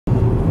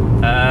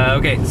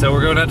Okay, so we're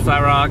going out to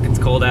Flatrock. It's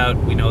cold out.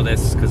 We know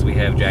this because we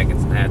have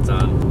jackets and hats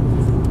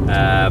on.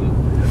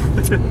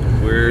 Let's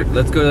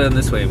go down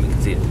this way and we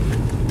can see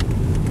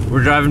it.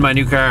 We're driving my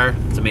new car.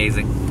 It's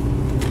amazing.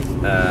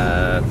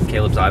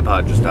 Caleb's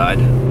iPod just died,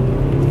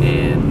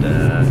 and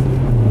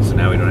so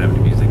now we don't have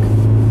any music.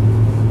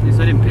 At least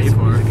I didn't pay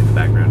for music in the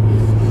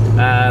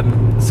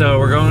background. So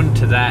we're going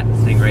to that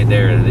thing right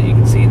there that you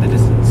can see in the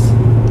distance,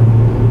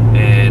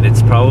 and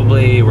it's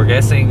probably, we're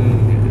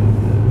guessing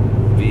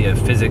via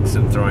physics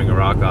and throwing a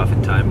rock off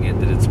and timing it,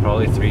 that it's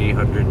probably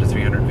 300 to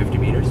 350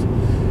 meters,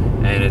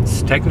 and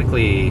it's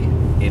technically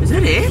in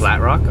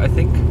Flatrock, I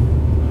think.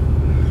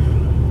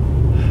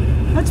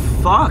 That's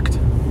fucked.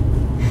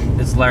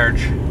 It's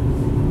large,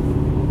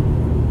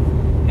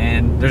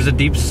 and there's a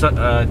deep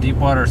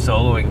water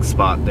soloing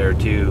spot there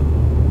too.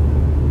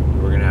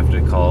 We're gonna have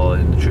to call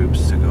in the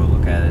troops to go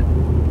look at it.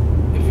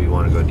 If you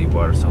want to go deep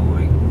water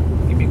soloing,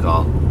 give me a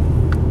call.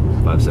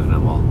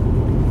 579 wall.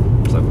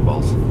 Plug with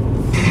balls.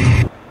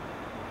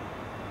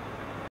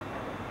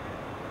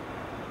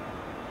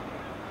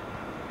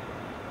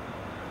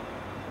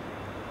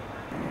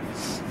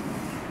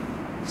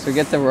 So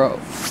get the rope.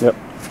 Yep.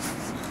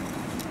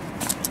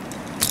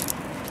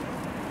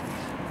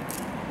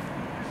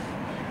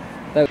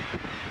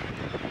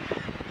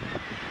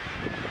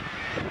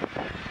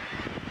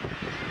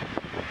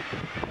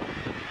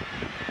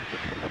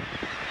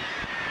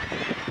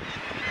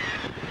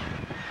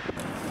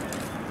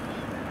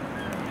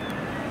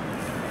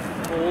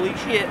 Holy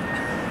shit.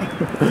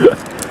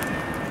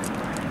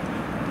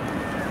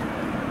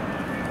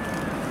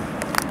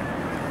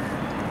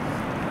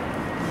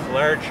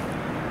 Large.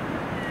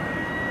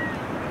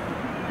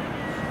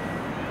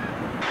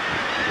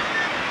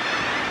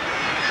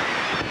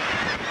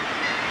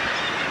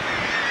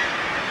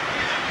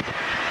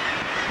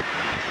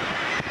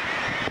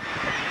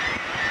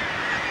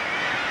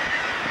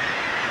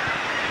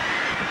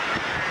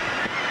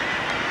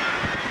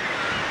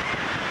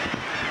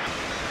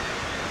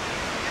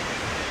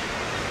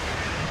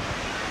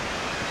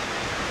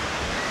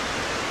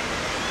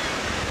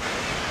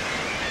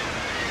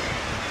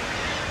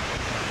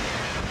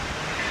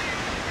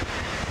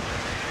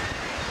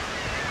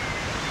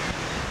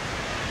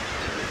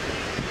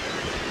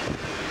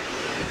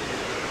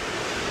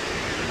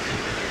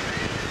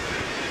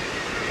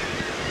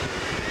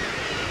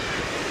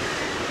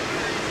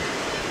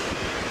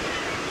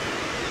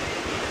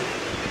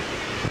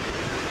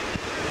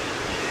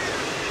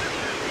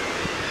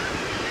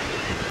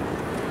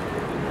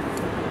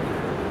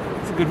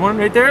 Good one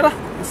right there,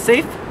 it's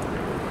safe.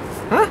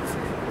 Huh?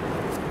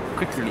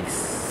 Quick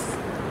release.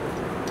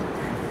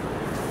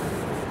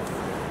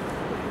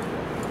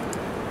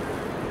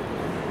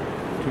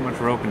 Too much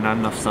rope and not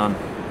enough sun,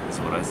 that's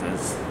what I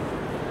says.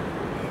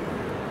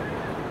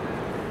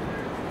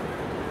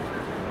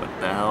 What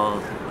the hell?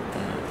 What the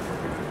hell?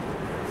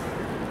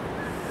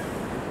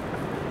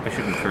 I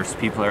shouldn't curse.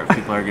 People are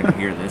gonna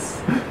hear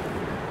this.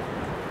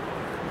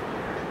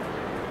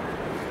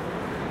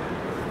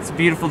 It's a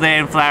beautiful day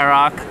in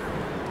Flatrock.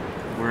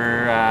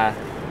 We're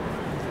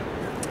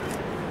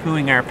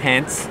pooing our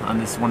pants on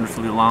this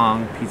wonderfully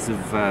long piece of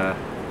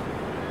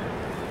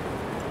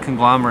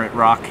conglomerate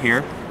rock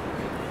here.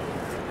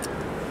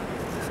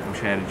 I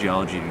wish I had a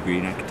geology degree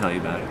and I could tell you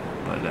about it,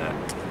 but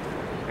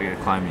I got a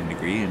climbing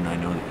degree and I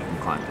know that you can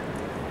climb it.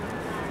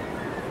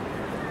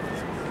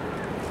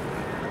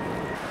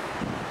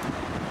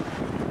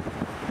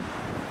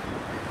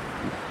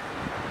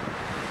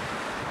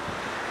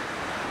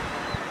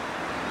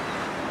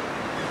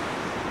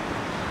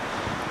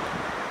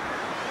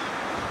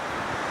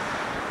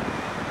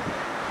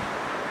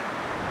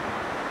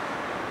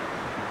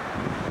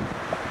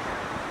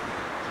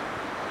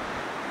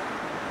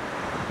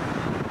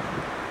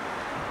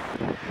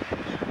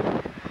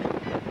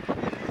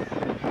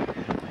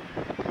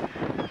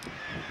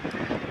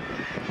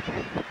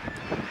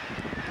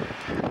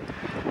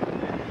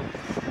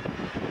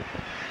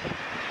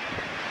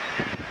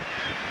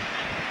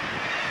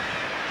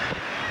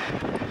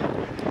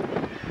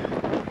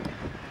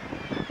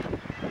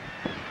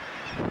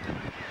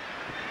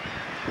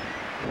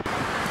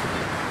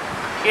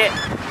 Yeah.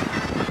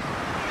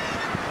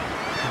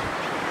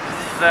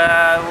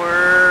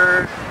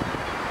 We're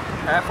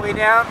halfway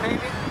down,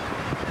 maybe,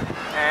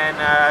 and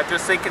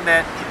just thinking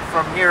that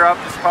from here up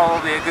is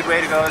probably a good way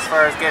to go as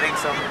far as getting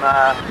some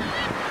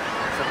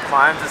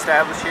climbs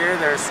established here.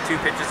 There's two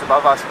pitches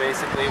above us,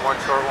 basically, one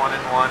short one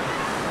and one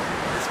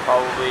is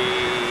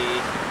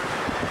probably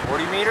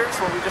 40 meters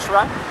what we just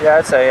run.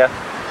 Yeah, I'd say, yeah.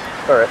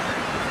 Correct.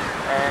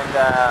 And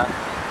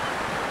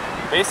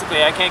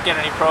basically I can't get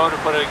any pro to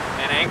put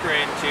an anchor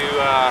in to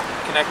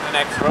connect the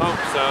next rope,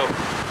 so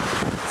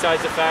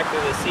besides the fact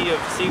that the sea of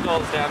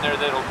seagulls down there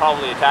that'll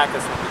probably attack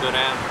us when we go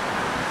down.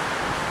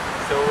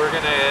 So we're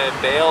gonna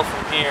bail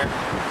from here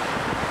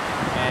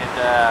and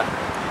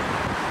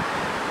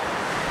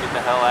get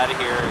the hell out of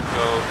here and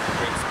go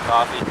drink some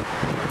coffee.